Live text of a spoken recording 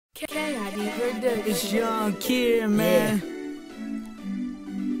K.I.D. Prductions. It's Young Kid, man.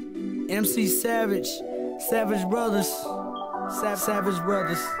 MC Savage, Savage Brothers, Savage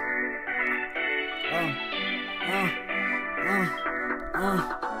Brothers.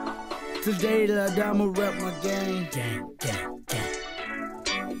 Today that I'ma rap my game.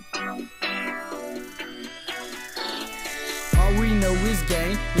 All we know is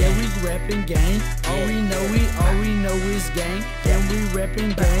gang, yeah we rapping gang. All we know is gang, and we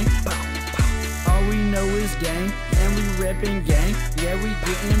rapping gang. All we know is gang, and we rapping gang. Yeah we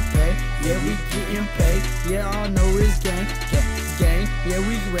getting paid, yeah we getting paid. Yeah all know is gang, gang. Yeah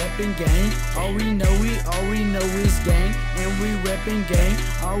we rapping gang. All we know is gang, and we rapping gang.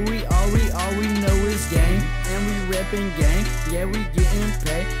 All we know is gang, and we rapping gang. Yeah we getting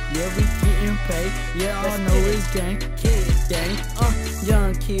paid, yeah we getting paid. Yeah all know is gang, kid gang.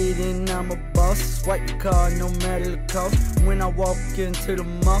 Young kid and I'm a boss. Swipe the card no matter the cost. When I walk into the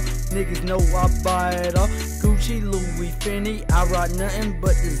mall, niggas know I buy it all. Gucci, Louis, Fendi, I rock nothing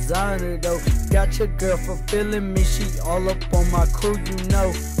but designer though. Got your girl fulfilling me, she all up on my crew, you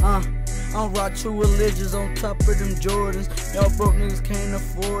know. I'm rock true religions on top of them Jordans. Y'all broke niggas can't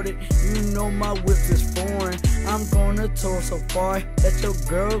afford it. You know my whip is foreign. I'm gonna tour so far that your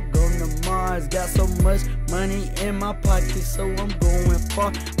girl gonna Mars. Got so much money in my pocket, so I'm going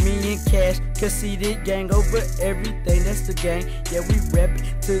far. Me and Cash, cause see the gang over everything, that's the gang. Yeah, we rap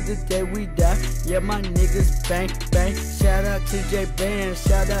it till the day we die. Yeah, my niggas bang, bang. Shout out to J Band,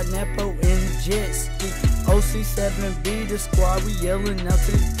 shout out Napo and the Jet Ski. OC7B, the squad, we yelling out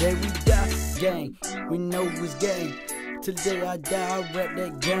till the day we die. Gang, we know it's gang. Till the day I die, I rap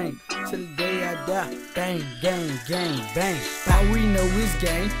that gang. Till the day I die, bang, gang, gang, bang. All we know is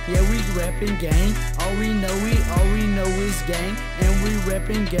gang, yeah we rapping gang. All we know is gang, and we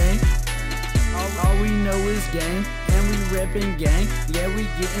rapping gang. All we know is gang, and we rapping gang. Yeah we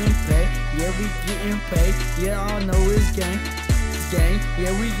getting paid, yeah we getting paid. Yeah all know is gang, gang.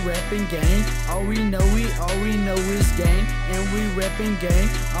 Yeah we rapping gang. All we know is gang, and we rapping gang.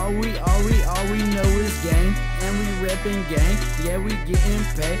 All we know is gang, and we rapping gang. Yeah we getting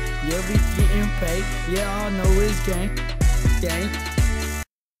paid, yeah we getting paid. Yeah all know is gang, gang.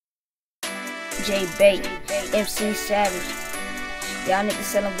 J Bait, MC Savage. Y'all niggas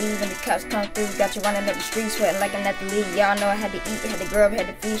selling weed when the cops come through. Got you running up the street, sweating like I'm at the league. Y'all know I had to eat, had to grow up, had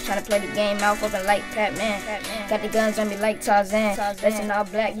to feast. Trying to play the game, mouth open like Pac-Man. Got the guns on me like Tarzan. Listen all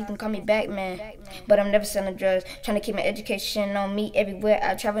black, you can call me Batman. But I'm never selling drugs. Trying to keep my education on me everywhere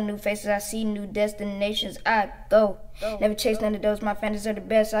I travel. New faces I see, new destinations I go. Never chase none of those, my fans are the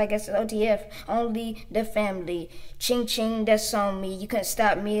best. I guess it's OTF, only the family. Ching ching, that's on me. You couldn't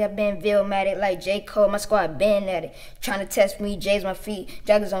stop me, I've been Vilmatic like J. Cole. My squad been at it. Trying to test me, J's my feet.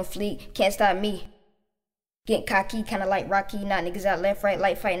 Joggers on fleet, can't stop me. Getting cocky, kinda like Rocky. Knock niggas out left, right,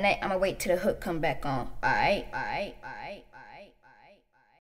 like fight night. I'ma wait till the hook come back on. Alright.